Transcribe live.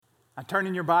Turn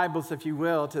in your Bibles, if you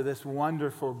will, to this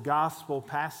wonderful gospel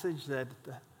passage that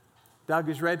Doug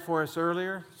has read for us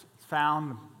earlier. It's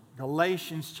found in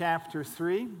Galatians chapter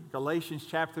 3. Galatians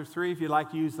chapter 3, if you'd like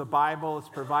to use the Bible, it's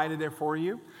provided there for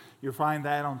you. You'll find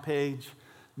that on page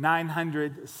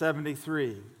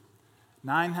 973.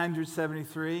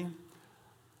 973.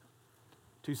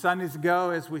 2 Sundays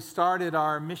ago, as we started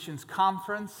our missions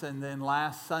conference, and then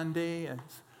last Sunday, as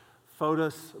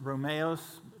Fotis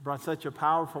Romeos brought such a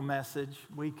powerful message,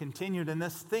 we continued in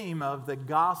this theme of the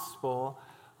gospel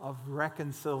of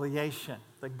reconciliation.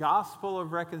 The gospel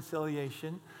of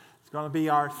reconciliation is going to be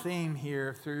our theme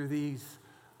here through these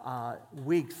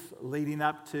weeks leading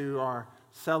up to our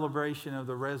celebration of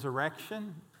the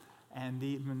resurrection, and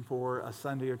even for a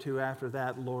Sunday or two after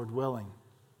that, Lord willing.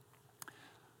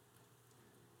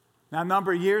 Now, a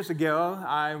number of years ago,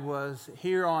 I was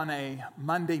here on a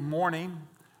Monday morning.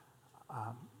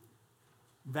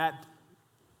 That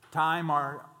time,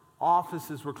 our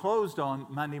offices were closed on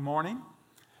Monday morning,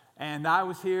 and I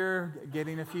was here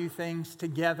getting a few things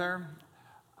together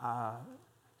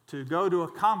to go to a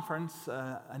conference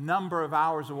a number of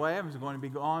hours away. I was going to be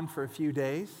gone for a few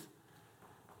days.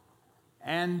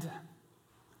 And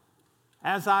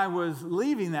as I was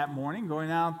leaving that morning, going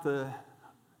out the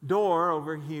door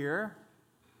over here,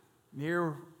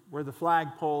 near where the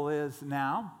flagpole is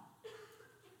now,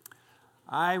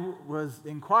 I was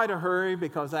in quite a hurry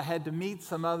because I had to meet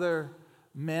some other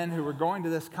men who were going to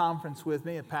this conference with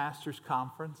me, a pastor's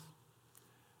conference.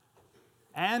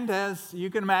 And as you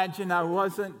can imagine, I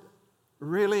wasn't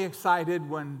really excited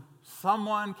when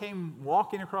someone came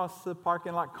walking across the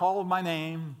parking lot, called my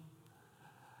name,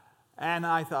 and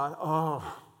I thought, oh,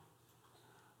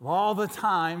 of all the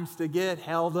times to get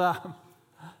held up.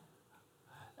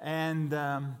 And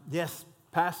yes,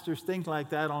 pastors think like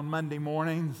that on Monday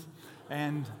mornings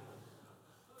and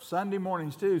Sunday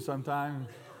mornings too sometimes.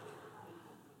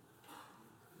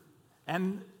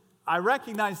 And I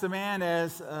recognized the man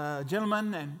as a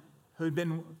gentleman who'd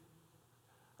been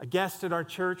a guest at our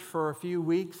church for a few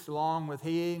weeks, along with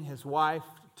he and his wife,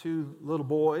 2 little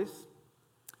boys.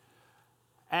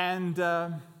 And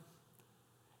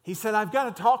he said, I've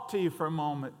got to talk to you for a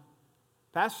moment.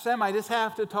 Pastor Sam, I just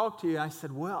have to talk to you. I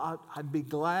said, well, I'd be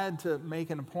glad to make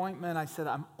an appointment. I said,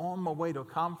 I'm on my way to a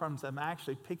conference. I'm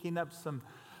actually picking up some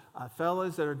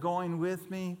fellows that are going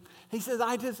with me. He says,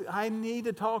 I need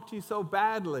to talk to you so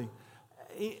badly.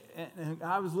 And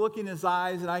I was looking in his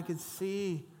eyes, and I could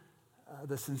see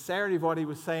the sincerity of what he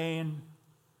was saying.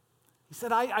 He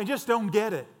said, I just don't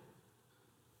get it.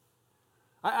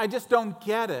 I just don't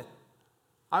get it.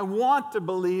 I want to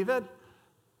believe it,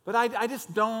 but I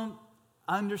just don't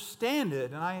understand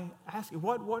it. And I asked him,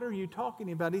 what are you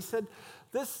talking about? He said,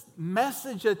 this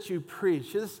message that you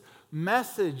preach, this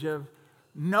message of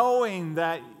knowing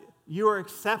that you are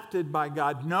accepted by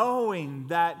God, knowing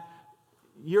that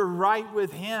you're right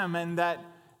with Him and that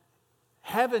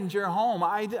heaven's your home,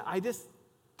 I just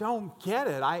don't get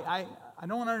it. I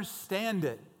don't understand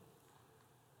it.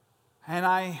 And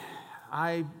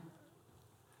I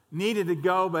needed to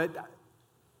go, but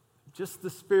just the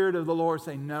Spirit of the Lord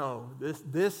saying, no,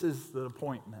 this is the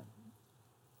appointment.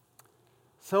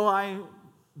 So I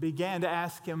began to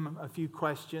ask him a few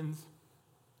questions.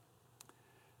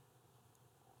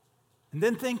 And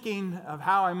then thinking of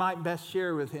how I might best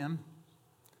share with him,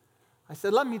 I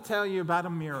said, let me tell you about a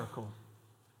miracle.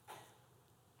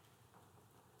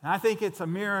 And I think it's a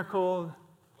miracle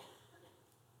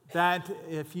that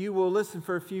if you will listen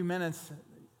for a few minutes,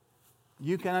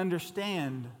 you can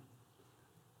understand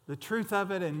the truth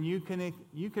of it, and you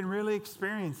can really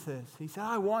experience this. He said,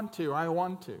 I want to.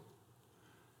 And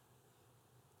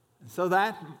so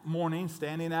that morning,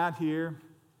 standing out here,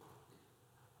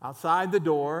 outside the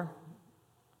door,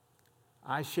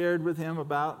 I shared with him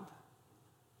about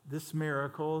this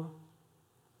miracle.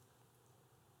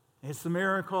 It's the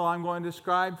miracle I'm going to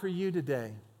describe for you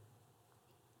today.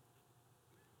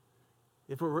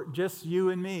 If it were just you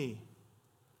and me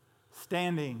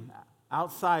standing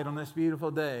outside on this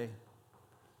beautiful day,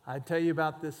 I'd tell you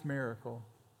about this miracle.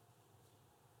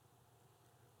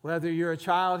 Whether you're a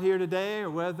child here today or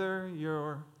whether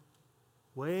you're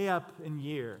way up in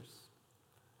years,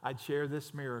 I'd share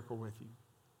this miracle with you.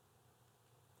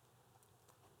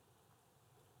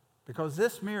 Because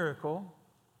this miracle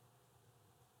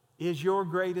is your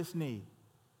greatest need.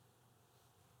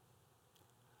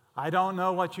 I don't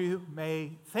know what you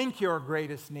may think your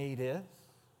greatest need is,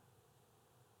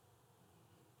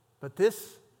 but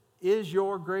this is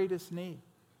your greatest need.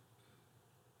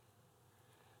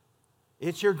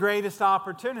 It's your greatest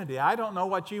opportunity. I don't know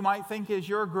what you might think is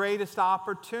your greatest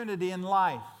opportunity in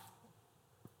life.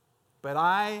 But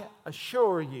I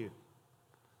assure you,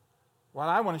 what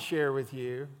I want to share with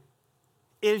you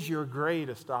is your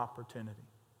greatest opportunity.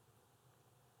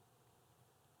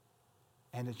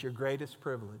 And it's your greatest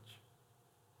privilege.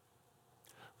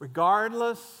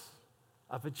 Regardless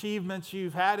of achievements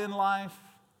you've had in life,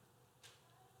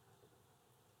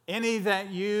 any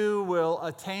that you will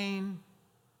attain,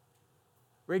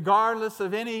 regardless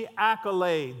of any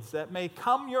accolades that may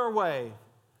come your way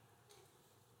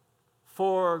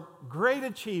for great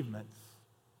achievements,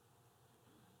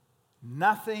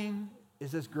 nothing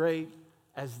is as great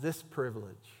as this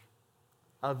privilege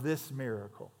of this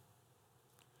miracle.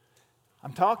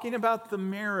 I'm talking about the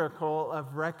miracle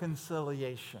of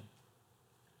reconciliation.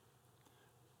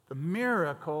 The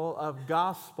miracle of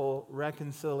gospel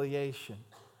reconciliation.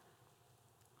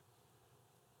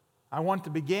 I want to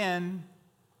begin,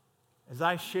 as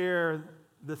I share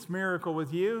this miracle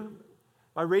with you,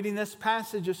 by reading this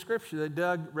passage of Scripture that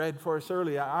Doug read for us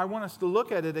earlier. I want us to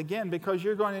look at it again because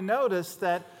you're going to notice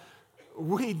that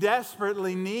we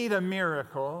desperately need a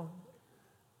miracle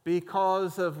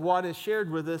because of what is shared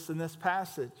with us in this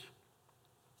passage.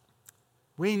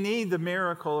 We need the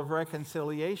miracle of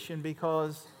reconciliation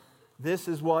because this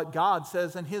is what God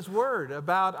says in His Word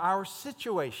about our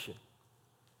situation.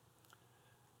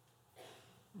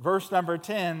 Verse number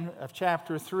 10 of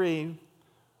chapter 3,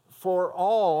 "For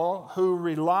all who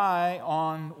rely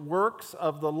on works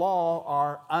of the law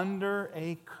are under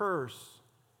a curse.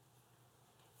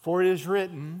 For it is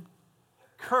written,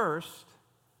 'Cursed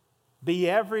be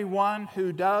everyone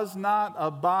who does not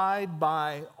abide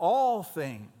by all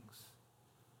things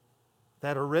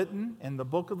that are written in the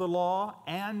book of the law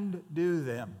and do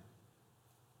them.'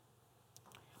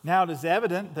 Now it is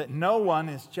evident that no one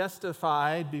is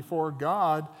justified before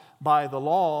God by the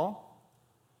law,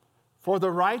 for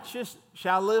the righteous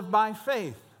shall live by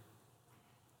faith.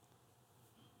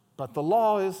 But the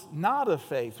law is not of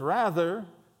faith. Rather,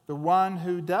 the one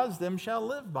who does them shall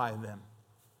live by them.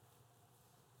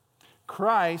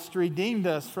 Christ redeemed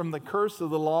us from the curse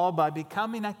of the law by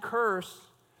becoming a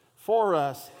curse for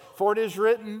us. For it is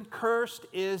written, 'Cursed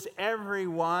is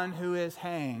everyone who is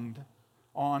hanged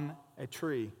on a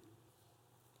tree.'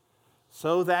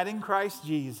 So that in Christ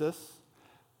Jesus,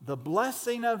 the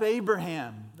blessing of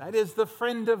Abraham, that is the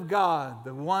friend of God,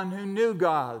 the one who knew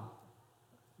God,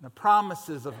 the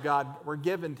promises of God were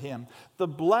given to him, the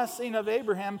blessing of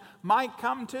Abraham might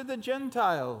come to the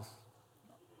Gentiles,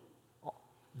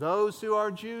 those who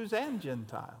are Jews and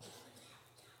Gentiles,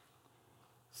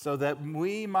 so that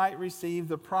we might receive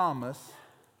the promise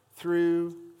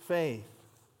through faith."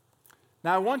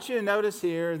 Now I want you to notice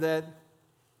here that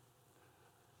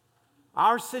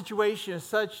our situation is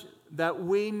such that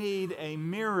we need a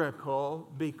miracle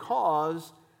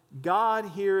because God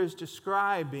here is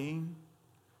describing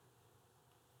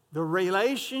the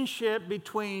relationship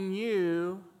between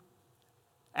you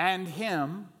and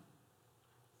Him,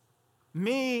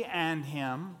 me and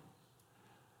Him,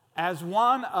 as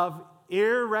one of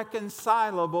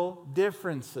irreconcilable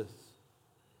differences.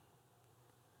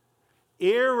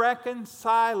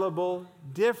 Irreconcilable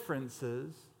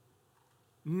differences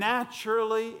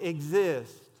naturally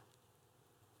exist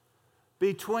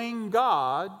between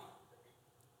God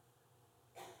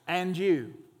and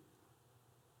you.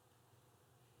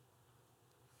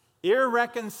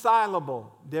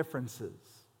 Irreconcilable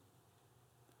differences.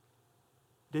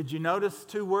 Did you notice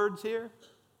two words here?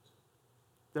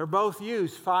 They're both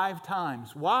used 5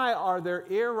 times. Why are there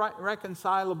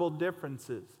irreconcilable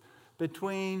differences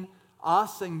between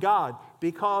us and God?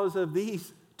 Because of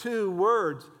these 2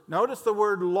 words. Notice the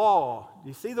word law. Do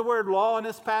you see the word law in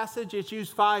this passage? It's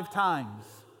used 5 times.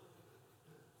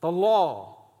 The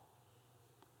law.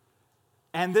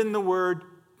 And then the word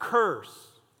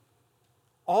curse,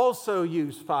 also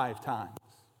used 5 times.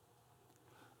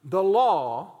 The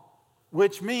law,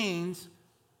 which means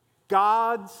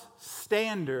God's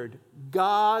standard,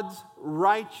 God's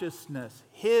righteousness,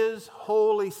 His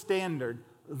holy standard,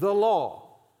 the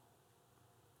law.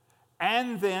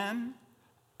 And then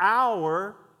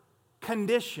our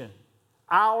condition,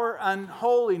 our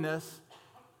unholiness,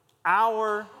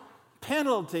 our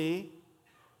penalty,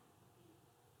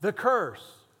 the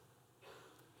curse.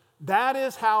 That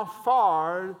is how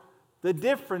far the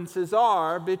differences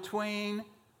are between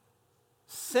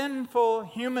sinful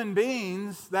human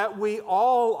beings that we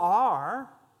all are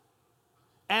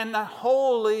and the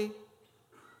holy,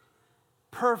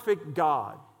 perfect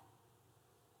God.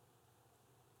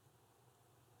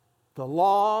 The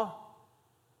law,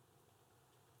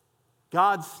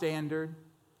 God's standard,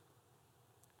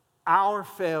 our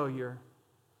failure,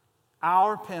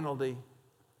 our penalty,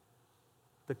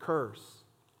 the curse.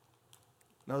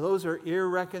 Now, those are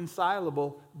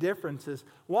irreconcilable differences.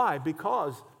 Why?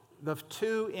 Because of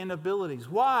two inabilities.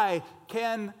 Why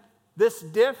can this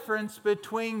difference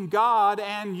between God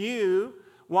and you,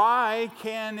 why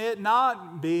can it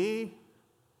not be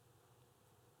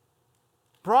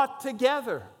brought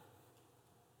together?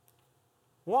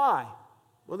 Why?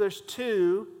 Well, there's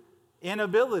two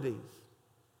inabilities.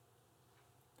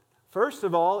 First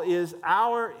of all is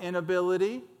our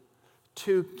inability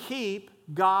to keep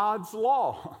God's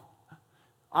law.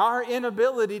 Our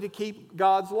inability to keep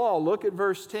God's law. Look at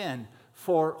verse 10.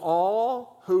 For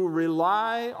all who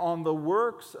rely on the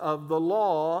works of the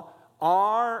law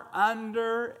are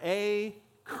under a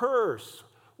curse.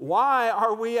 Why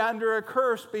are we under a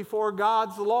curse before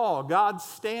God's law, God's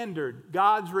standard,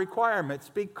 God's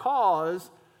requirements? Because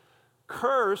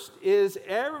cursed is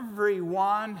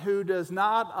everyone who does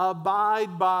not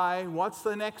abide by, what's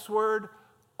the next word?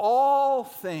 All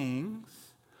things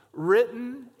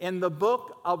written in the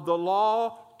book of the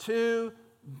law to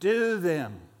do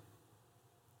them.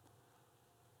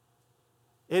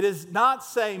 It does not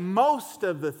say most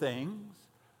of the things,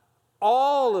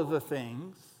 all of the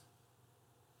things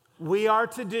we are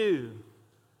to do.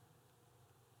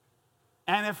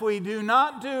 And if we do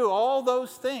not do all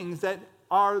those things that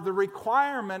are the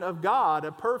requirement of God,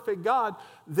 a perfect God,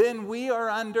 then we are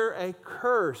under a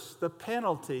curse, the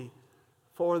penalty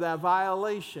for that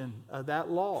violation of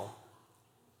that law.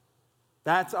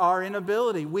 That's our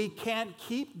inability. We can't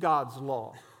keep God's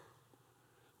law.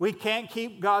 We can't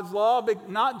keep God's law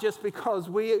not just because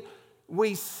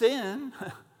we sin,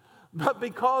 but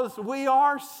because we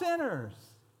are sinners.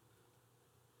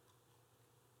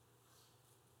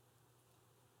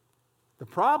 The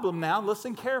problem now,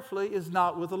 listen carefully, is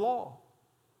not with the law.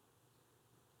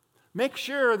 Make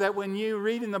sure that when you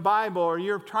read in the Bible or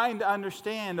you're trying to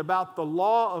understand about the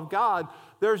law of God,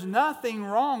 there's nothing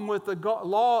wrong with the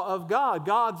law of God.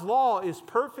 God's law is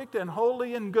perfect and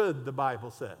holy and good, the Bible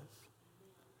says.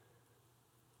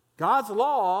 God's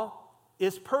law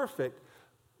is perfect,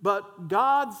 but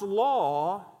God's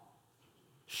law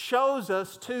shows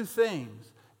us two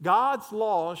things. God's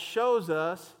law shows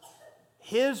us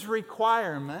His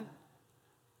requirement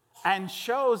and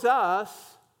shows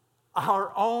us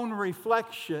our own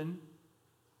reflection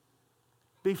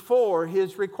before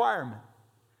His requirement.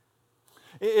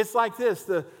 It's like this.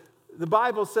 The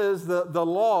Bible says the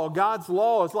law, God's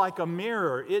law is like a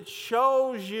mirror. It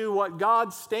shows you what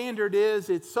God's standard is.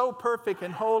 It's so perfect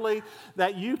and holy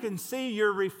that you can see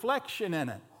your reflection in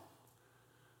it.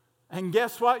 And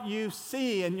guess what you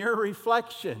see in your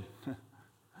reflection?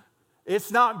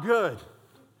 It's not good.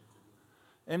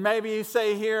 And maybe you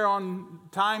say here on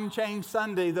Time Change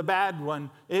Sunday, the bad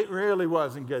one, it really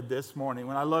wasn't good this morning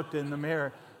when I looked in the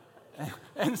mirror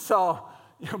and saw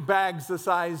bags the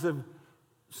size of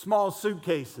small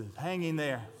suitcases hanging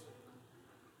there.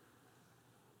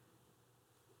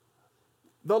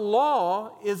 The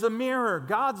law is a mirror.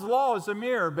 God's law is a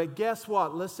mirror. But guess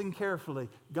what? Listen carefully.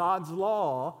 God's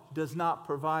law does not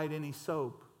provide any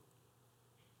soap.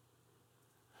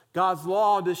 God's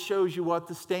law just shows you what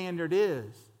the standard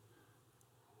is.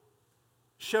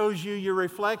 Shows you your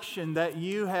reflection that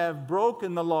you have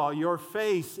broken the law. Your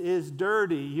face is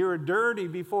dirty. You're dirty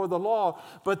before the law,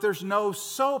 but there's no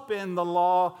soap in the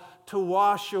law to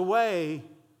wash away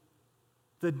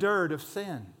the dirt of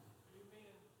sin.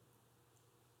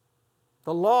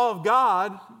 The law of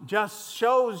God just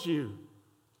shows you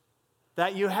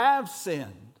that you have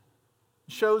sinned.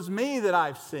 It shows me that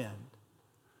I've sinned.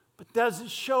 But does it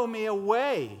show me a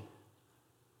way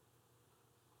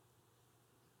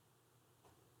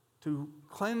to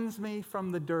cleanse me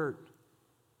from the dirt?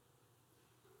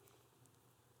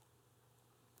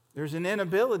 There's an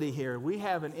inability here. We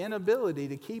have an inability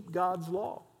to keep God's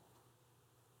law.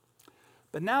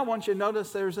 But now I want you to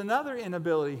notice there's another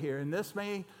inability here, and this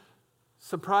may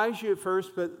surprise you at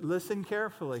first, but listen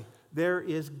carefully. There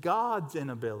is God's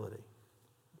inability.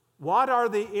 What are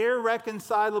the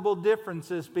irreconcilable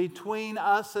differences between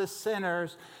us as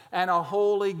sinners and a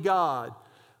holy God?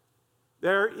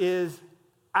 There is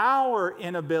our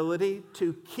inability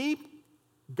to keep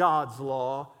God's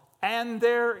law, and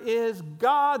there is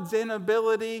God's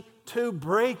inability to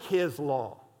break His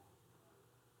law.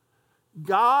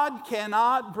 God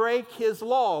cannot break His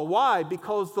law. Why?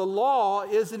 Because the law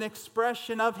is an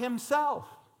expression of Himself.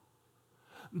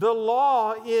 The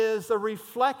law is a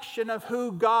reflection of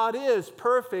who God is,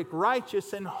 perfect,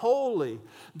 righteous, and holy.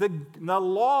 The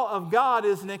law of God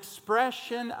is an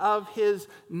expression of His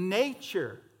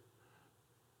nature.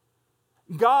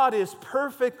 God is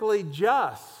perfectly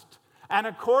just, and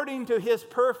according to His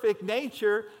perfect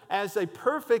nature, as a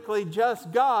perfectly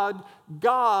just God,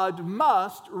 God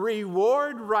must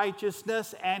reward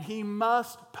righteousness and He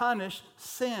must punish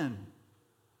sin.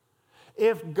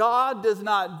 If God does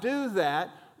not do that,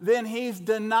 then He's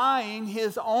denying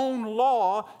His own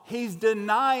law, He's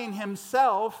denying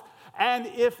Himself, and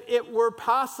if it were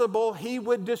possible, He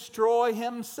would destroy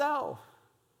Himself.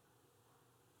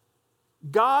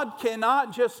 God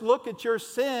cannot just look at your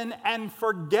sin and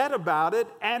forget about it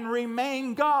and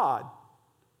remain God.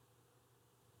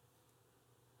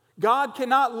 God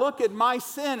cannot look at my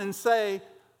sin and say,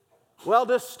 well,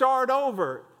 just start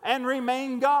over and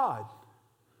remain God.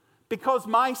 Because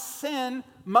my sin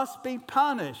must be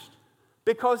punished.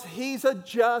 Because He's a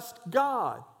just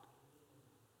God.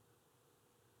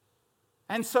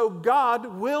 And so God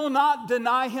will not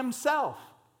deny Himself.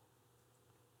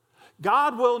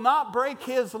 God will not break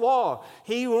His law.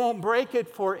 He won't break it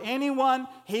for anyone.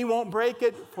 He won't break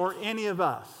it for any of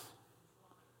us.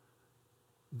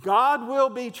 God will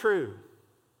be true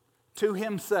to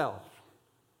Himself.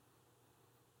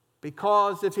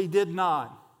 Because if He did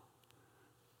not,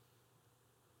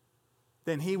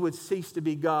 then He would cease to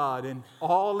be God, and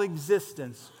all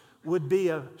existence would be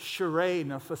a charade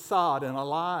and a facade and a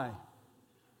lie.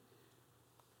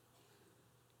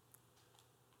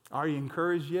 Are you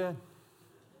encouraged yet?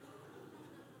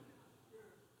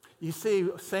 You see,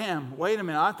 Sam, wait a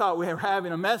minute. I thought we were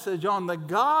having a message on the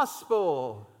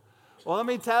gospel. Well, let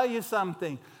me tell you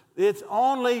something. It's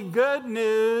only good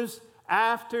news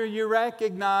after you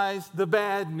recognize the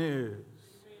bad news.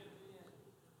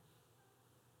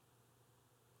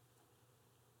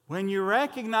 When you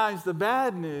recognize the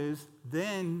bad news,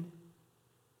 then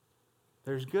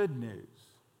there's good news.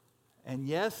 And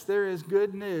yes, there is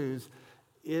good news.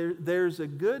 There's a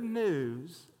good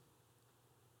news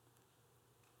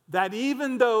that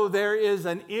even though there is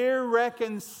an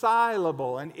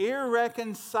irreconcilable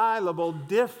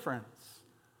difference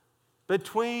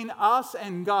between us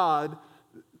and God,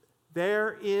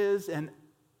 there is an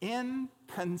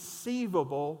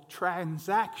inconceivable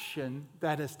transaction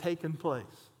that has taken place.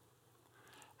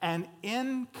 An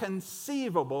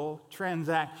inconceivable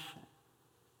transaction.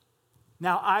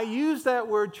 Now, I use that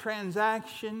word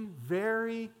transaction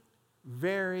very,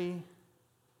 very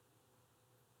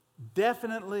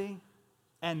definitely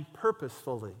and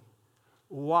purposefully.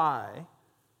 Why?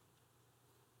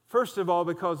 First of all,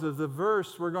 because of the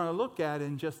verse we're going to look at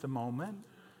in just a moment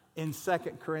in 2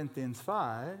 Corinthians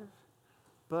 5.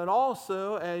 But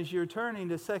also, as you're turning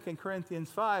to 2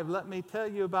 Corinthians 5, let me tell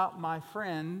you about my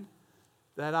friend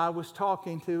that I was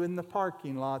talking to in the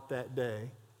parking lot that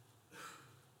day.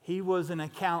 He was an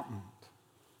accountant.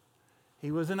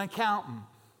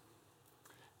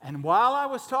 And while I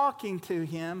was talking to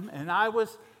him and I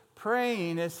was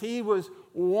praying as he was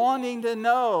wanting to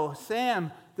know,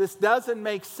 Sam, this doesn't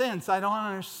make sense. I don't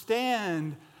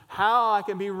understand how I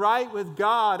can be right with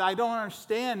God. I don't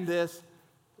understand this.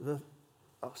 The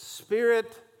Spirit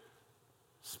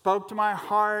spoke to my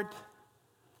heart,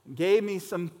 gave me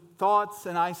some thoughts,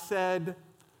 and I said,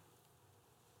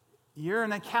 "You're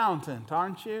an accountant,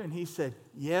 aren't you?" And he said,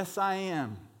 "Yes, I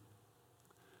am."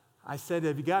 I said,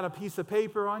 "Have you got a piece of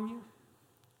paper on you?"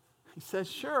 He said,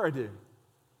 "Sure I do."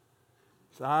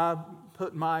 So I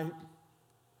put my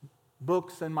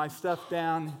books and my stuff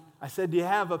down. I said, "Do you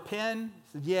have a pen?"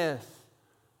 He said, "Yes."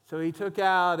 So he took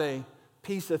out a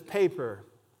piece of paper.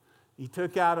 He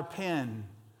took out a pen.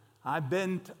 I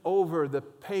bent over the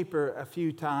paper a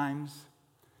few times,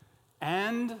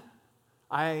 and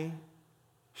I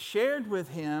shared with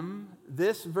him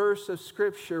this verse of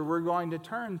Scripture we're going to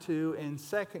turn to in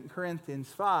 2 Corinthians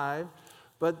 5,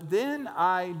 but then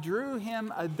I drew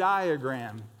him a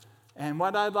diagram. And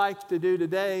what I'd like to do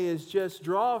today is just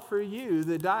draw for you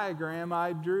the diagram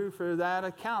I drew for that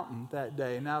accountant that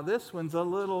day. Now, this one's a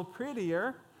little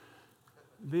prettier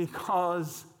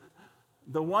because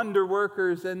the wonder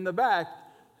workers in the back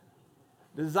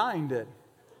designed it.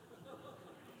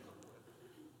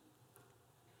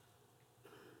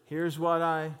 Here's what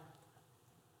I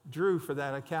drew for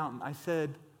that accountant. I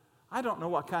said, "I don't know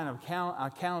what kind of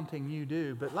accounting you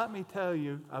do, but let me tell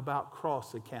you about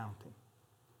cross accounting.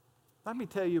 Let me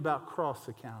tell you about cross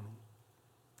accounting."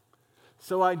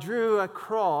 So I drew a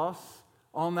cross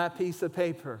on that piece of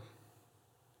paper.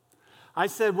 I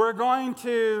said, "We're going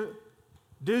to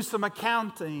do some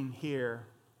accounting here.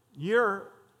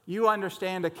 You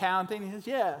understand accounting?" He says,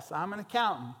 "Yes, I'm an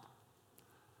accountant."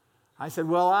 I said,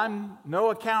 "Well, I'm no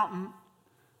accountant.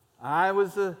 I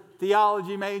was a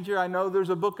theology major. I know there's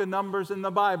a book of Numbers in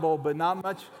the Bible, but not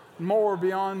much more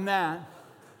beyond that.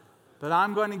 But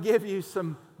I'm going to give you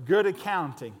some good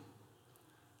accounting."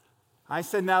 I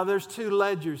said, "Now there's two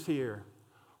ledgers here.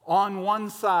 On one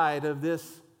side of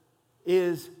this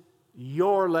is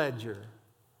your ledger.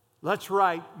 Let's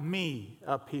write me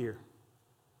up here.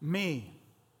 Me.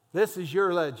 This is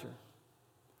your ledger.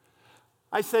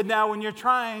 I said, now when you're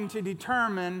trying to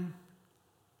determine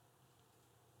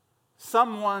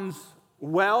someone's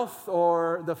wealth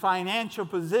or the financial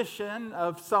position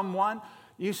of someone,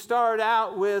 you start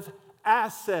out with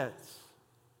assets.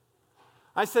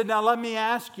 I said, now let me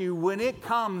ask you, when it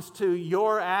comes to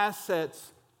your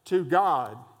assets to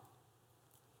God,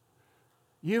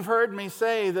 you've heard me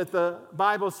say that the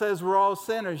Bible says we're all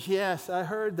sinners. Yes, I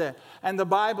heard that. And the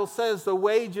Bible says the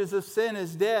wages of sin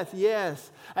is death.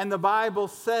 Yes. And the Bible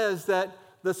says that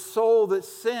the soul that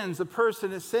sins, the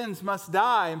person that sins must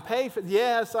die and pay for it.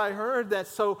 Yes, I heard that.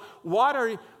 So what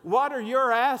are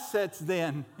your assets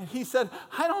then? And he said,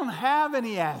 I don't have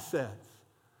any assets.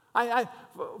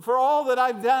 For all that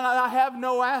I've done, I have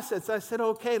no assets. I said,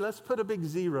 okay, let's put a big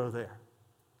zero there.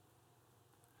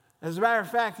 As a matter of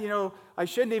fact, I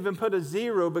shouldn't even put a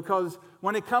zero, because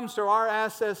when it comes to our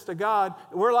assets to God,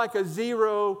 we're like a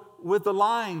zero with the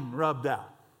line rubbed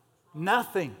out.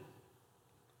 Nothing.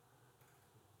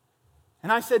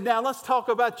 And I said, now let's talk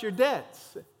about your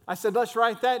debts. I said, let's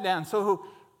write that down. So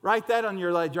write that on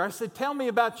your ledger. I said, tell me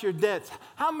about your debts.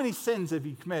 How many sins have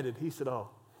you committed? He said, oh.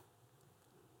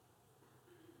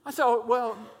 I said, oh, well,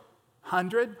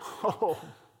 100? Oh.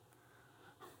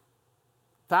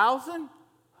 1,000?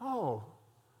 Oh.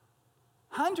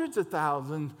 Hundreds of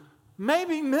thousands,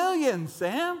 maybe millions,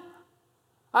 Sam.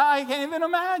 I can't even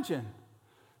imagine.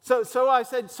 So I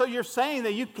said, so you're saying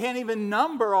that you can't even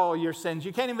number all your sins.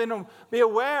 You can't even be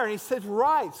aware. And he said,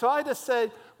 right. So I just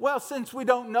said, well, since we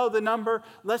don't know the number,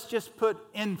 let's just put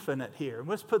infinite here.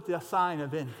 Let's put the sign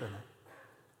of infinite.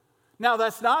 Now,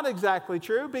 that's not exactly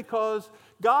true, because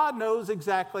God knows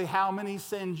exactly how many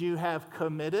sins you have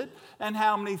committed and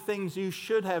how many things you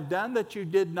should have done that you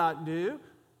did not do.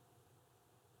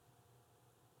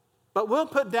 But we'll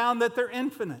put down that they're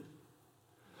infinite.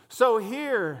 So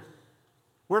here,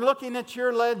 we're looking at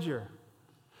your ledger.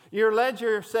 Your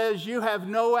ledger says you have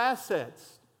no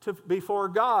assets before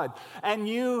God, and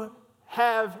you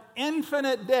have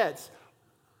infinite debts.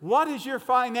 What is your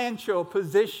financial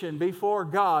position before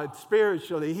God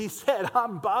spiritually? He said,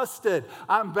 I'm busted.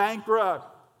 I'm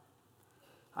bankrupt.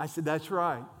 I said, that's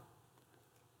right.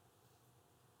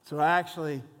 So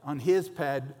actually, on his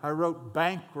pad, I wrote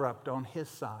bankrupt on his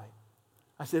side.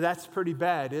 I said, that's pretty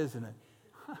bad, isn't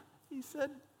it? He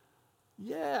said,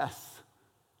 yes.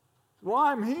 Well,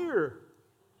 I'm here.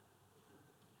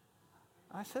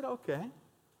 I said, okay.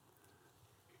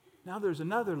 Now there's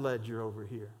another ledger over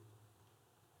here.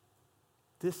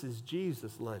 This is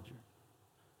Jesus' ledger.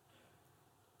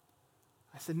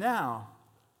 I said, now,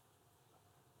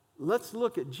 let's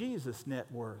look at Jesus'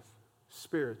 net worth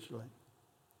spiritually.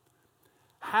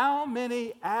 How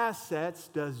many assets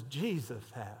does Jesus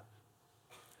have?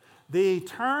 The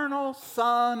eternal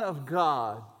Son of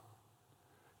God,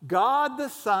 God the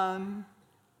Son,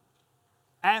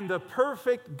 and the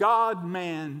perfect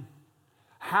God-man.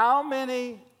 How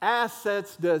many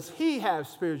assets does he have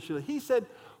spiritually? He said,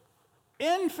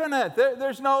 infinite.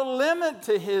 There's no limit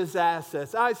to his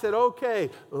assets. I said, okay,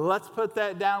 let's put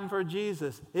that down for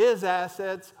Jesus. His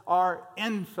assets are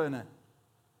infinite.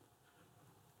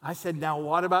 I said, now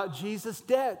what about Jesus'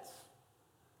 debts?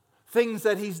 Things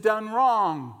that he's done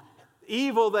wrong,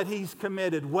 evil that he's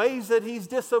committed, ways that he's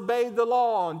disobeyed the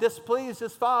law and displeased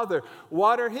his Father.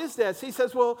 What are his debts? He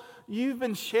says, well, you've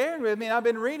been sharing with me, and I've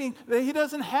been reading that he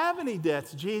doesn't have any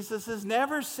debts. Jesus has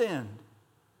never sinned.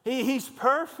 He's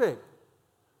perfect.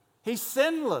 He's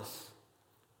sinless.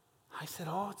 I said,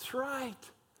 oh, that's right.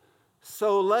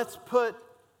 So let's put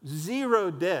 0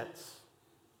 debts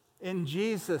in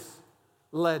Jesus'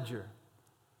 ledger.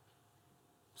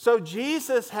 So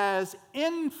Jesus has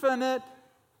infinite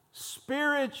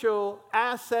spiritual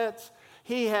assets.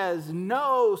 He has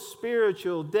no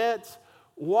spiritual debts.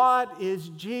 What is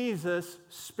Jesus'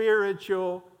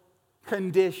 spiritual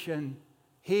condition?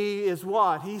 He is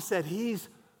what? He said he's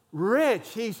rich.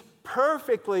 He's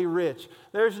perfectly rich.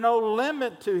 There's no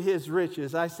limit to his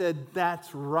riches. I said,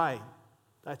 that's right.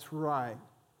 That's right.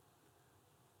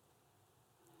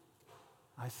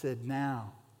 I said,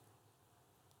 now,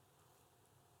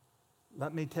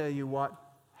 let me tell you what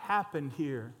happened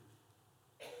here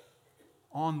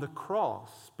on the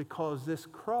cross, because this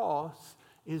cross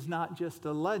is not just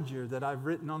a ledger that I've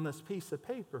written on this piece of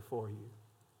paper for you.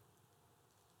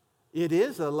 It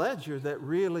is a ledger that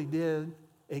really did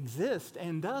exist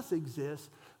and does exist,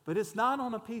 but it's not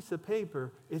on a piece of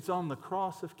paper, it's on the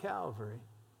cross of Calvary.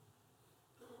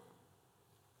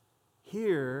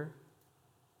 Here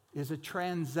is a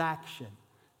transaction.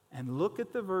 And look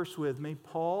at the verse with me.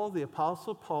 Paul, the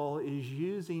Apostle Paul, is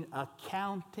using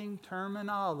accounting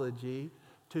terminology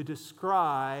to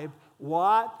describe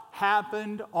what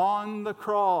happened on the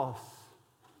cross.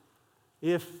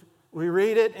 If we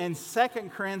read it in 2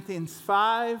 Corinthians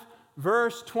 5,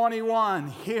 verse 21,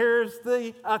 here's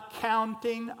the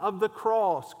accounting of the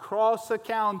cross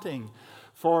accounting.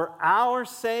 For our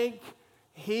sake,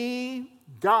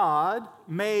 God,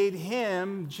 made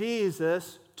him,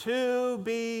 Jesus, to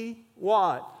be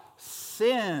what?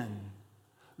 Sin.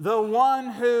 The one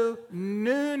who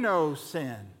knew no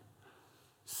sin.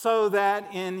 So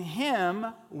that in him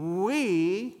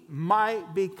we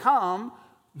might become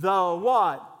the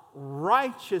what?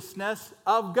 Righteousness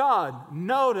of God.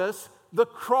 Notice the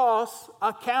cross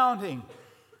accounting.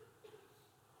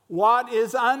 What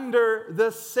is under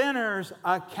the sinner's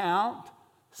account?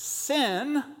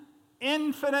 Sin,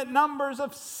 infinite numbers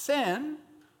of sin,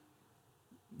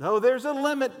 though there's a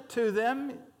limit to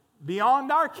them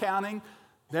beyond our counting,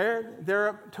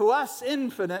 they're to us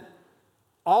infinite.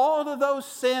 All of those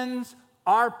sins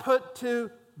are put to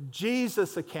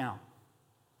Jesus' account.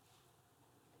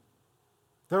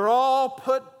 They're all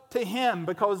put to him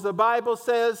because the Bible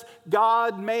says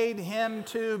God made him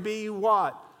to be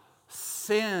what?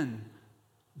 Sin.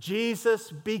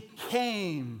 Jesus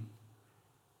became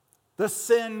the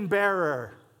sin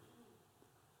bearer.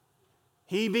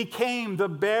 He became the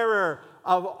bearer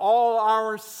of all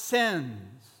our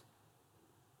sins.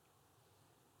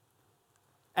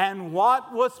 And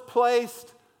what was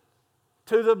placed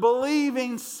to the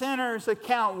believing sinner's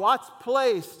account? What's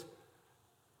placed?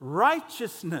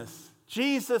 Righteousness.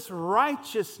 Jesus'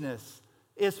 righteousness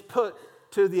is put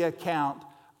to the account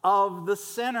of the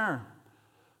sinner.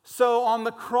 So on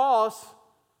the cross,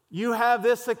 you have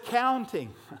this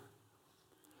accounting.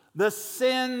 The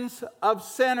sins of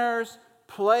sinners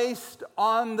placed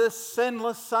on the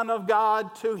sinless Son of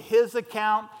God to his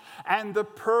account, and the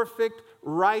perfect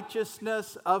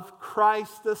righteousness of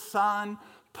Christ the Son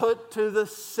put to the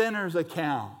sinner's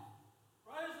account.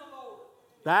 Praise the Lord.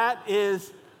 That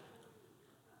is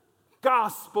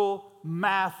gospel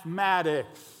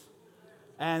mathematics.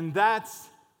 And that's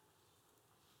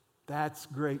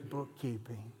great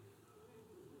bookkeeping.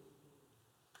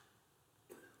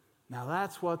 Now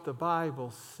that's what the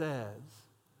Bible says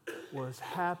was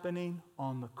happening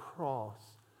on the cross.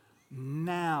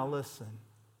 Now listen,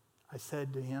 I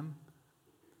said to him,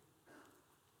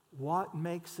 what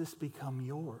makes this become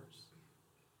yours?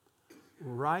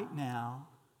 Right now,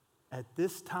 at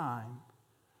this time,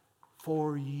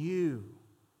 for you,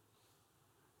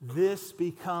 this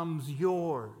becomes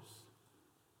yours.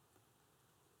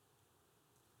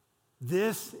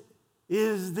 This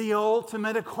is the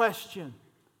ultimate question.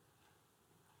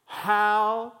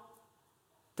 How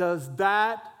does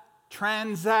that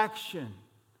transaction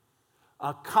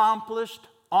accomplished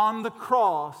on the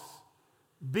cross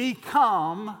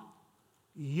become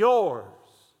yours?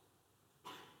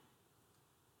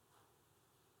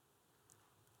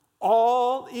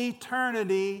 All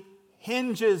eternity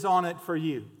hinges on it for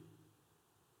you.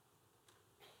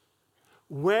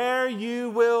 Where you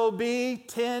will be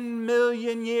 10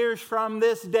 million years from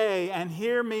this day, and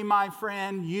hear me, my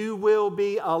friend, you will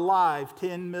be alive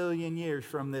 10 million years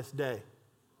from this day.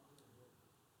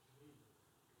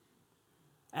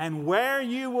 And where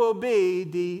you will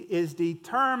be is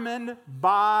determined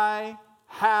by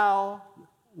how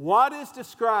what is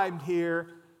described here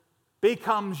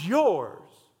becomes yours.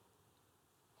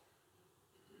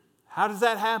 How does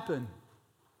that happen?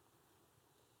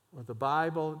 Well, the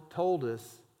Bible told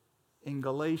us in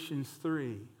Galatians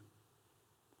 3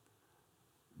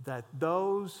 that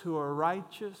those who are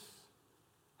righteous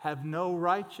have no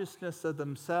righteousness of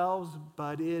themselves,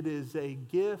 but it is a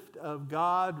gift of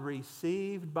God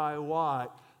received by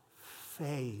what?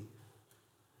 Faith.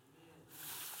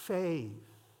 Faith.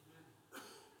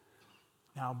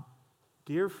 Now,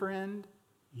 dear friend,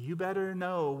 you better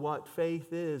know what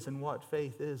faith is and what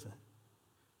faith isn't.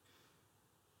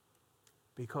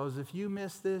 Because if you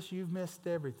miss this, you've missed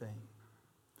everything.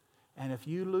 And if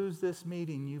you lose this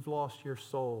meeting, you've lost your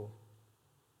soul.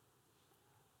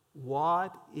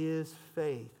 What is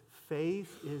faith?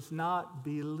 Faith is not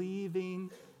believing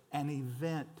an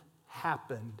event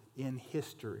happened in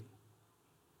history.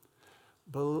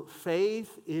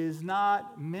 Faith is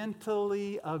not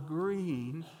mentally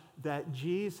agreeing that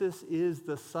Jesus is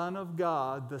the Son of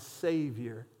God, the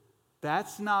Savior.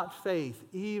 That's not faith.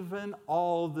 Even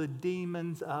all the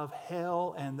demons of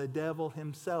hell and the devil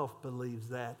himself believes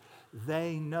that.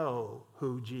 They know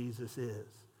who Jesus is.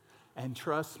 And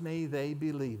trust me, they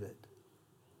believe it.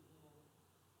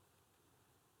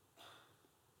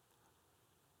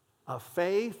 A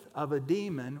faith of a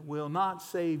demon will not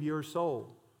save your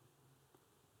soul.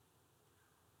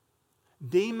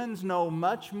 Demons know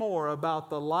much more about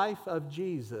the life of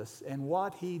Jesus and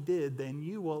what He did than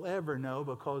you will ever know,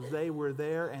 because they were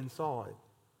there and saw it.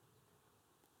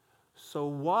 So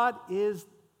what is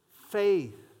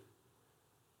faith?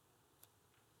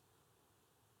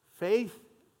 Faith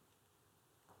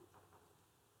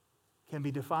can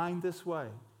be defined this way.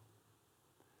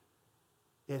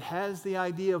 It has the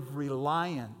idea of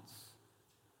reliance,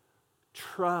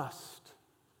 trust,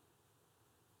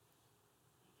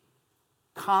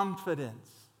 confidence.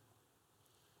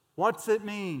 What's it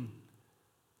mean?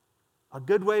 A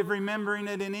good way of remembering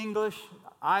it in English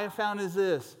I have found is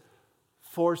this: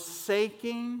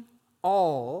 forsaking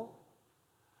all,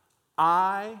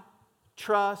 I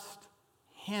trust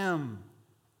Him.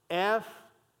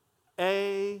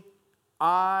 F-A-I-T-H.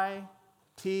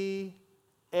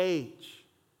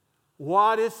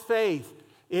 What is faith?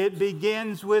 It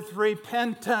begins with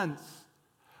repentance.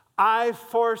 I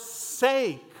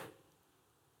forsake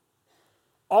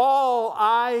all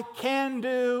I can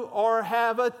do or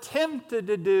have attempted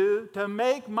to do to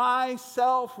make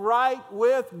myself right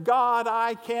with God.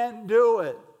 I can't do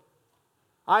it.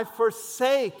 I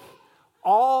forsake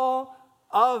all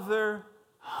other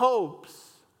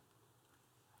hopes,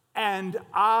 and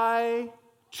I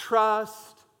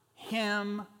trust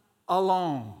Him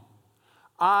alone.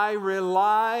 I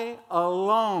rely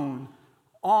alone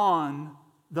on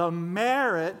the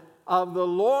merit of the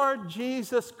Lord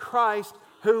Jesus Christ,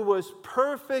 who was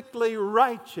perfectly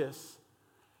righteous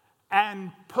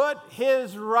and put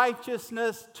His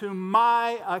righteousness to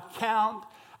my account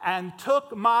and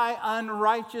took my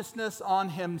unrighteousness on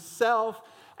Himself,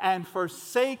 and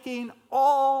forsaking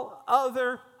all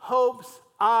other hopes,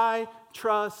 I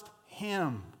trust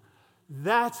Him.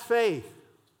 That's faith.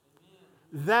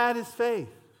 That is faith.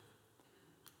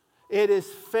 It is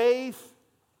faith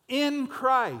in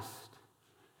Christ.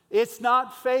 It's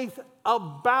not faith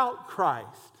about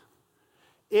Christ.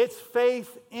 It's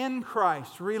faith in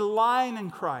Christ, relying in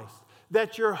Christ,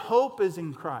 that your hope is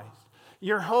in Christ.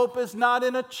 Your hope is not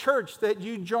in a church that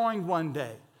you joined one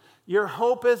day. Your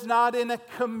hope is not in a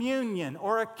communion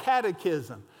or a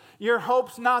catechism. Your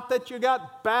hope's not that you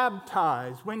got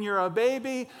baptized when you're a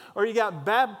baby, or you got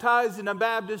baptized in a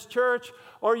Baptist church,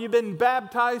 or you've been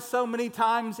baptized so many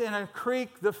times in a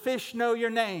creek the fish know your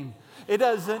name. It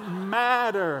doesn't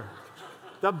matter.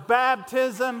 The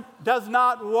baptism does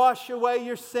not wash away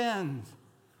your sins.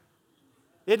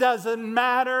 It doesn't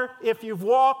matter if you've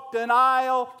walked an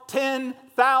aisle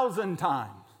 10,000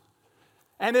 times.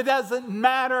 And it doesn't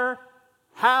matter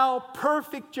how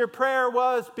perfect your prayer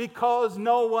was, because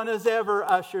no one has ever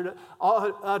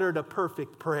uttered a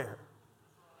perfect prayer.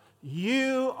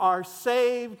 You are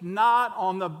saved not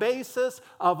on the basis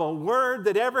of a word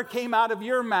that ever came out of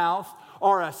your mouth,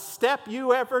 or a step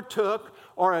you ever took,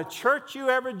 or a church you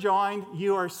ever joined.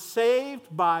 You are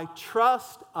saved by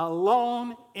trust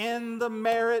alone in the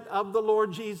merit of the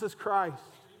Lord Jesus Christ.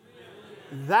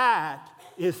 Amen. That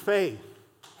is faith.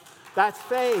 That's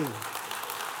faith.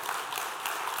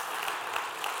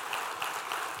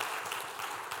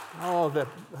 Oh, the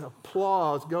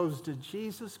applause goes to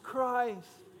Jesus Christ.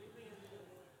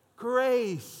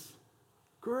 Grace.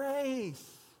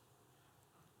 Grace.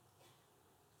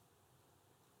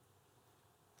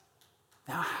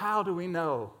 Now, how do we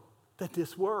know that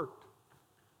this worked?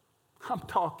 I'm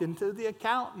talking to the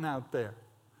accountant out there.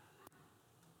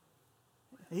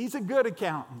 He's a good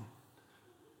accountant.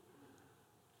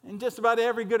 And just about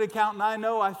every good accountant I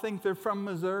know, I think they're from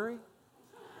Missouri.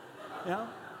 You know,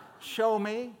 show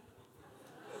me.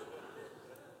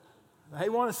 They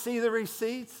want to see the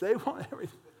receipts. They want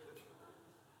everything.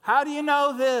 How do you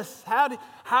know this? How do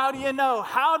you know?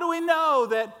 How do we know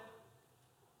that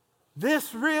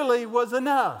this really was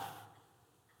enough?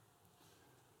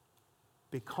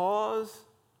 Because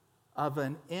of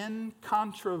an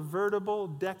incontrovertible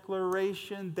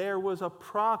declaration. There was a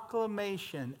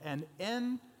proclamation, an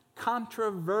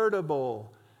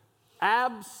incontrovertible,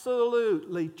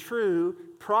 absolutely true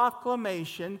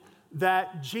proclamation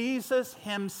that Jesus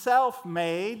Himself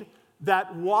made,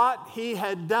 that what He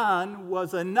had done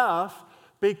was enough,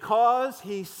 because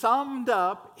He summed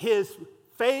up His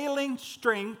failing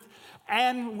strength,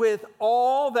 and with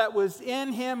all that was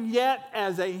in Him, yet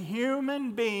as a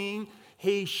human being,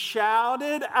 He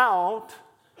shouted out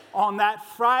on that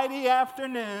Friday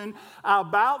afternoon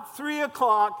about 3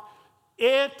 o'clock,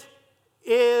 "It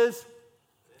is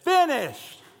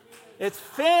finished." It's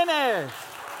finished.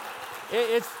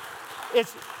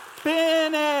 It's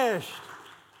finished.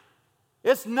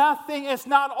 It's nothing. It's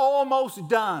not almost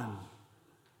done.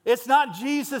 It's not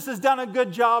Jesus has done a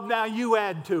good job, now you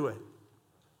add to it.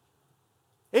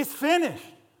 It's finished.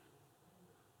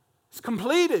 It's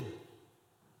completed.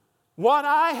 What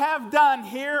I have done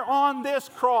here on this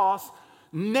cross,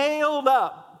 nailed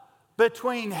up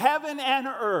between heaven and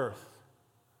earth,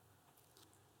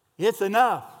 it's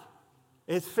enough.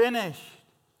 It's finished.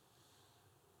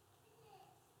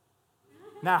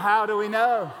 Now, how do we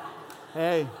know?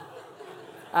 Hey,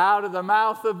 out of the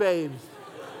mouth of babes.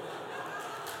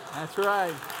 That's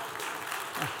right.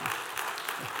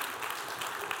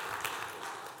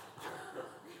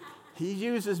 He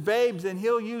uses babes, and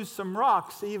he'll use some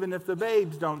rocks even if the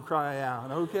babes don't cry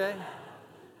out, okay?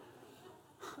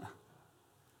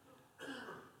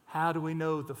 How do we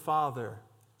know the Father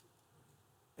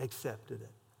accepted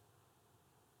it?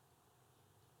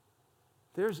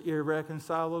 There's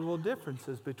irreconcilable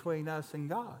differences between us and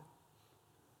God.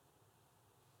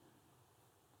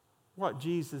 What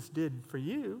Jesus did for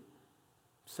you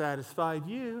satisfied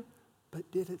you,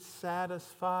 but did it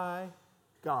satisfy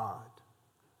God,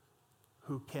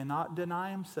 who cannot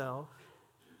deny himself,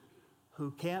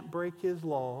 who can't break his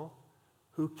law,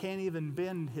 who can't even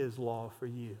bend his law for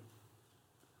you?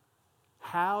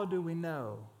 How do we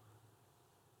know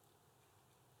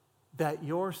that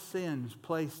your sins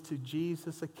placed to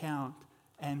Jesus' account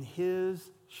and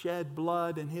his shed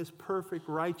blood and his perfect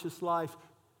righteous life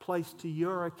placed to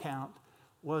your account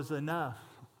was enough?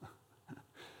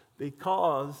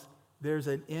 Because there's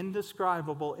an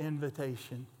indescribable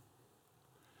invitation.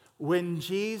 When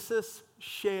Jesus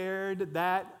shared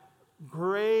that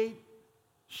great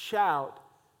shout,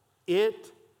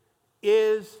 "It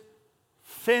is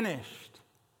finished."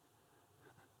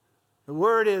 The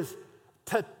word is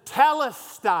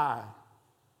tetelestai.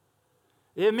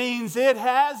 It means it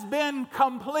has been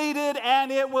completed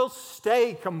and it will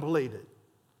stay completed.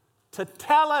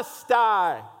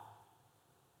 Tetelestai.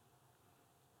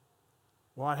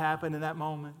 What happened in that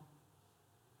moment?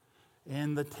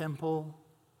 In the temple,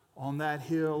 on that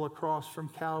hill across from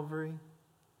Calvary,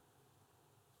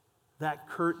 that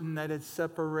curtain that had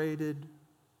separated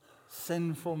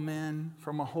sinful men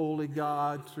from a holy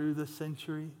God through the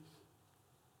centuries,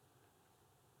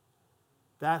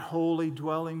 that holy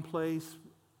dwelling place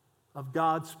of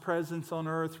God's presence on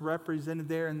earth represented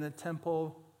there in the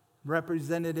temple,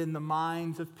 represented in the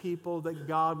minds of people that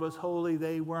God was holy,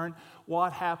 they weren't.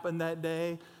 What happened that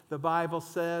day? The Bible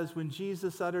says when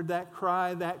Jesus uttered that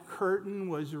cry, that curtain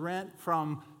was rent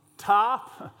from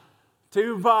top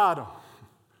to bottom.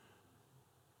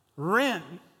 Rent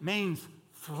means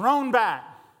thrown back.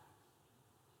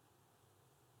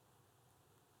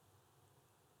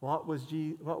 What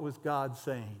was God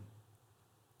saying?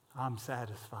 I'm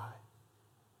satisfied.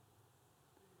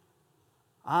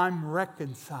 I'm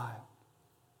reconciled.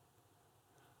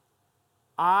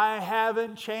 I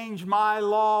haven't changed my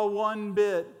law one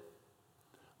bit.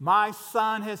 My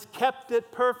Son has kept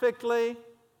it perfectly.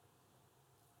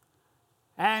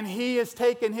 And He has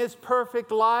taken His perfect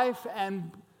life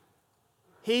and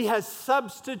He has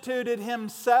substituted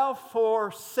Himself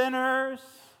for sinners.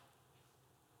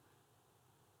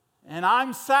 And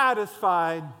I'm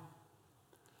satisfied.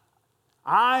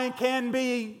 I can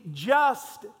be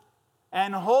just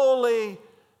and holy,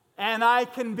 and I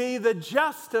can be the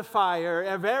justifier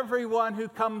of everyone who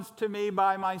comes to me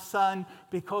by my Son,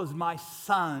 because my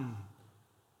Son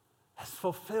has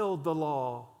fulfilled the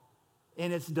law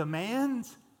in its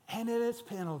demands and in its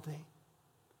penalty.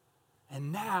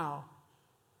 And now,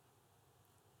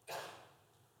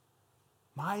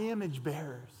 my image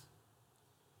bearers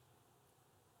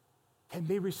can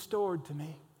be restored to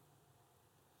me.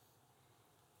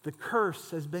 The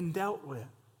curse has been dealt with.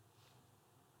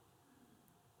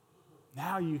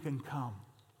 Now you can come.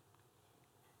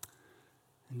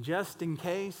 And just in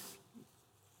case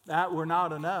that were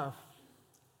not enough,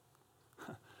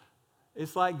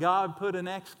 it's like God put an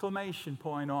exclamation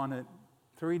point on it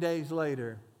 3 days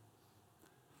later.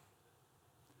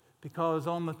 Because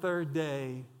on the third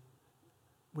day,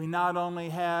 we not only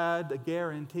had the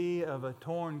guarantee of a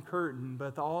torn curtain,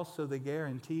 but also the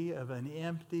guarantee of an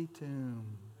empty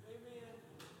tomb.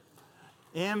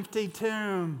 Amen. Empty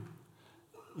tomb.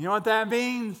 You know what that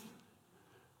means?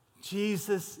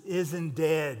 Jesus isn't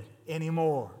dead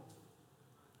anymore.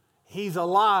 He's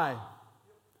alive.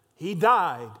 He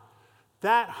died.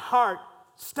 That heart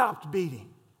stopped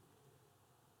beating.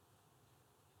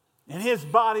 And his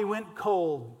body went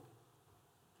cold.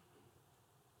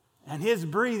 And his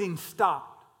breathing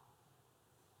stopped.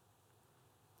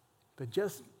 But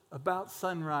just about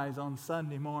sunrise on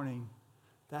Sunday morning,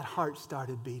 that heart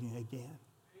started beating again.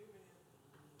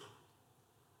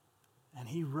 And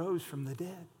he rose from the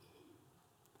dead.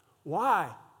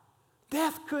 Why?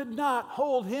 Death could not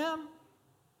hold him.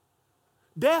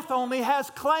 Death only has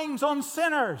claims on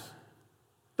sinners.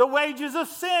 The wages of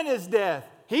sin is death.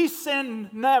 He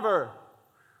sinned never.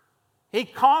 He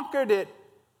conquered it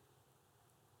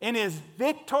in his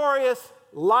victorious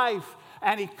life,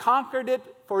 and he conquered it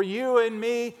for you and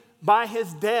me by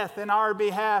his death in our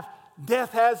behalf.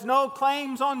 Death has no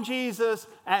claims on Jesus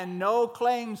and no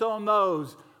claims on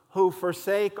those who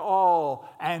forsake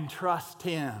all and trust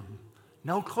him.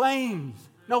 No claims.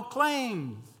 No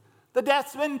claims. The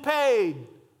debt's been paid.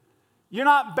 You're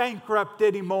not bankrupt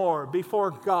anymore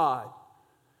before God.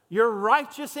 You're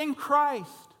righteous in Christ.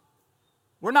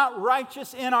 We're not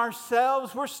righteous in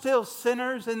ourselves. We're still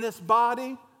sinners in this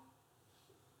body.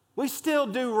 We still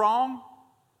do wrong.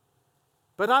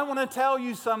 But I want to tell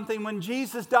you something. When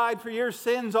Jesus died for your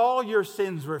sins, all your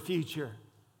sins were future.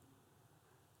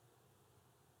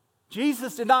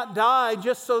 Jesus did not die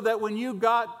just so that when you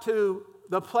got to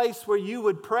the place where you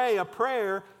would pray a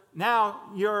prayer, now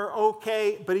you're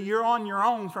okay, but you're on your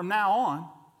own from now on.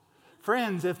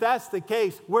 Friends, if that's the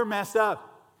case, we're messed up.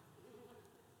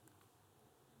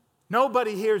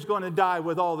 Nobody here is going to die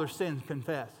with all their sins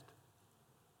confessed.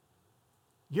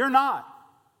 You're not.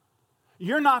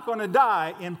 You're not going to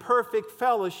die in perfect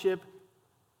fellowship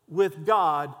with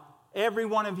God, every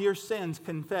one of your sins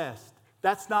confessed.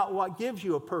 That's not what gives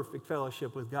you a perfect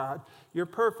fellowship with God. Your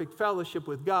perfect fellowship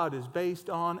with God is based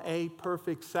on a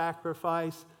perfect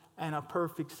sacrifice and a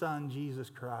perfect Son, Jesus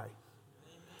Christ.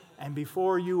 And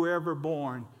before you were ever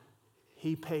born,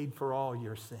 he paid for all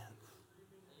your sins.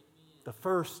 The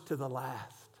first to the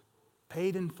last.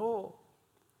 Paid in full.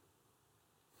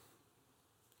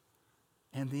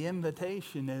 And the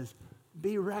invitation is,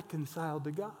 be reconciled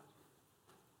to God.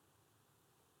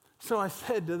 So I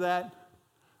said to that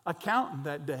accountant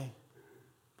that day,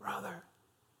 brother,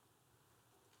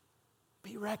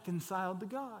 be reconciled to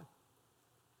God.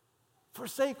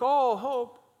 Forsake all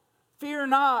hope. Fear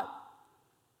not.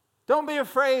 Don't be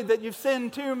afraid that you've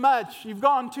sinned too much. You've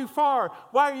gone too far.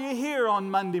 Why are you here on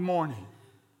Monday morning?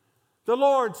 The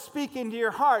Lord's speaking to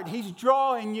your heart. He's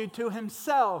drawing you to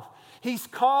himself. He's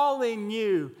calling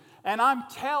you. And I'm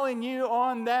telling you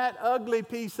on that ugly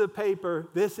piece of paper,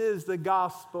 this is the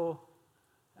gospel.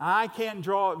 I can't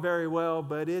draw it very well,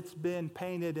 but it's been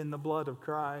painted in the blood of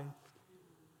Christ.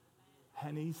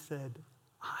 And he said,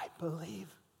 I believe.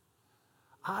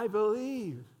 I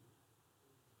believe.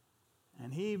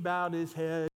 And he bowed his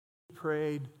head,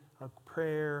 prayed a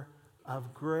prayer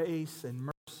of grace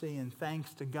and mercy and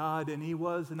thanks to God. And he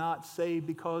was not saved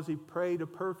because he prayed a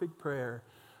perfect prayer,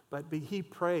 but he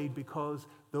prayed because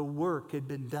the work had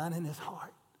been done in his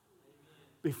heart.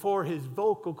 Before his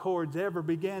vocal cords ever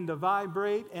began to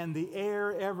vibrate and the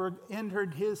air ever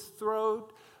entered his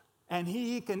throat, and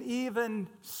he can even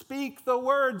speak the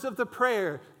words of the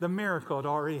prayer, the miracle had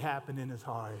already happened in his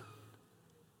heart.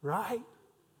 Right?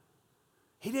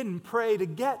 He didn't pray to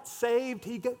get saved.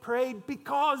 He prayed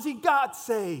because he got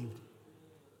saved.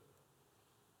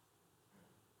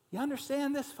 You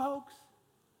understand this, folks?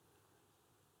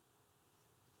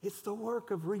 It's the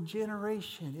work of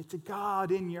regeneration. It's a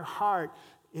God in your heart.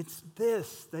 It's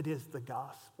this that is the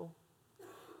gospel.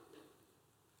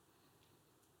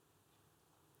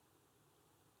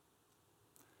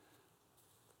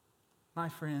 My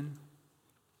friend,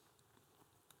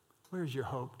 where's your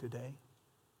hope today?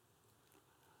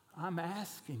 I'm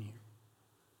asking you,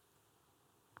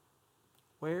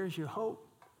 where's your hope?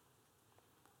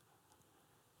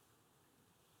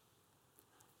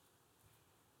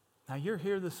 Now, you're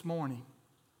here this morning,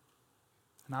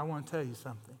 and I want to tell you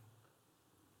something.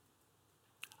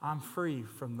 I'm free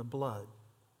from the blood.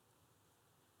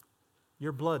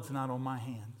 Your blood's not on my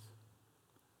hands.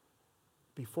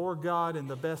 Before God, and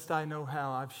the best I know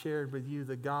how, I've shared with you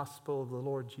the gospel of the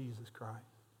Lord Jesus Christ.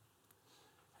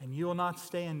 And you will not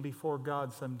stand before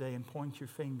God someday and point your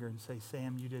finger and say,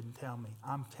 Sam, you didn't tell me.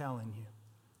 I'm telling you,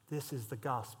 this is the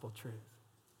gospel truth.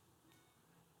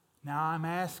 Now I'm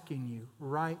asking you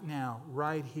right now,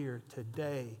 right here,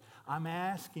 today, I'm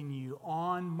asking you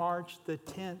on March the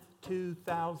 10th,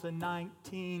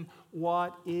 2019,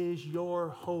 what is your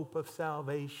hope of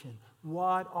salvation?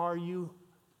 What are you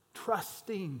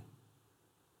trusting?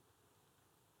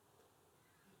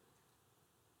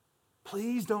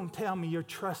 Please don't tell me you're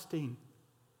trusting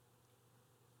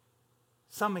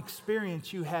some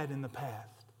experience you had in the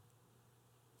past.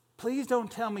 Please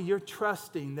don't tell me you're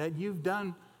trusting that you've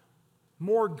done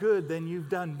more good than you've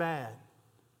done bad.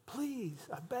 Please,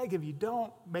 I beg of you,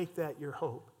 don't make that your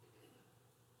hope.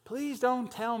 Please don't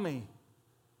tell me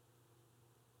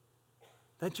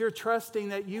that you're trusting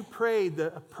that you prayed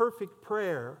a perfect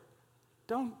prayer.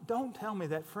 Don't tell me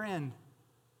that, friend.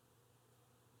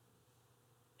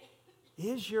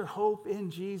 Is your hope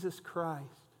in Jesus Christ?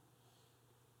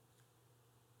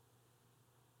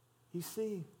 You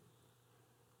see,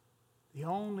 the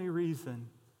only reason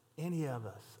any of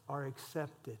us are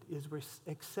accepted is we're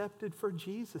accepted for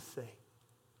Jesus' sake.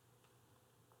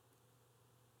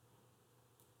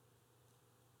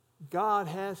 God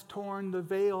has torn the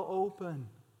veil open.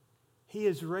 He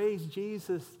has raised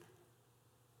Jesus.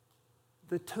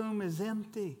 The tomb is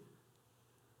empty.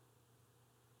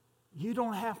 You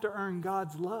don't have to earn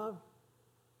God's love.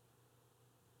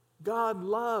 God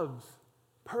loves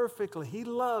perfectly. He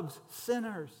loves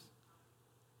sinners.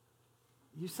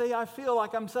 You say, I feel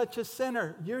like I'm such a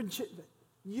sinner.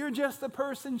 You're just the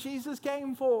person Jesus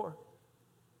came for.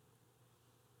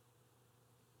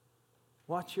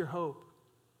 What's your hope?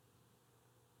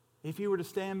 If you were to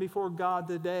stand before God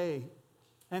today,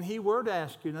 and He were to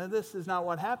ask you, now this is not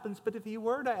what happens, but if He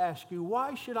were to ask you,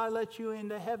 why should I let you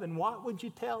into heaven? What would you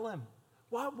tell Him?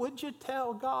 What would you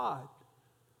tell God?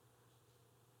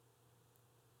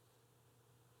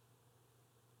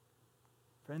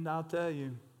 Friend, I'll tell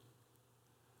you,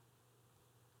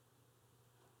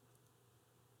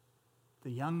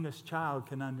 the youngest child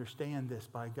can understand this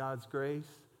by God's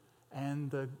grace, and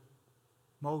the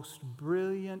most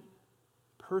brilliant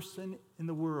person in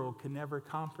the world can never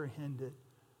comprehend it.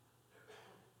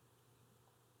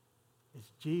 As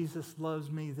Jesus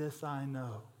loves me, this I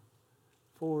know,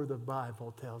 for the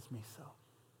Bible tells me so.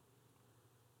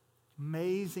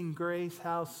 Amazing grace,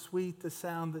 how sweet the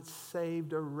sound that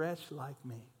saved a wretch like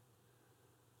me.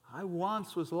 I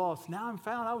once was lost, now I'm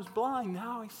found. I was blind,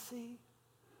 now I see.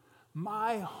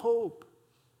 My hope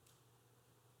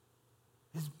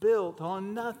is built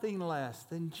on nothing less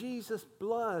than Jesus'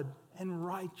 blood and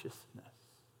righteousness.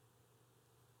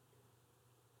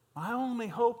 My only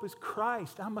hope is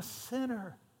Christ. I'm a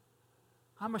sinner.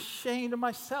 I'm ashamed of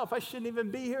myself. I shouldn't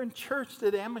even be here in church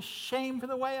today. I'm ashamed for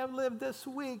the way I've lived this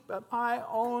week. But my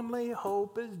only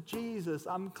hope is Jesus.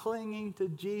 I'm clinging to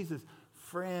Jesus.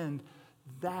 Friend,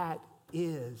 that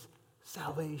is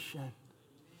salvation.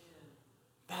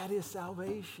 That is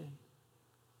salvation.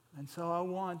 And so I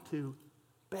want to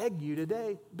beg you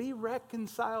today, be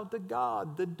reconciled to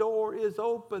God. The door is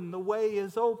open. The way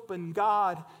is open.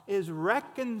 God is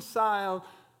reconciled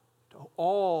to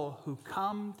all who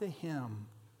come to Him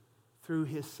through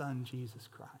His Son, Jesus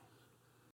Christ.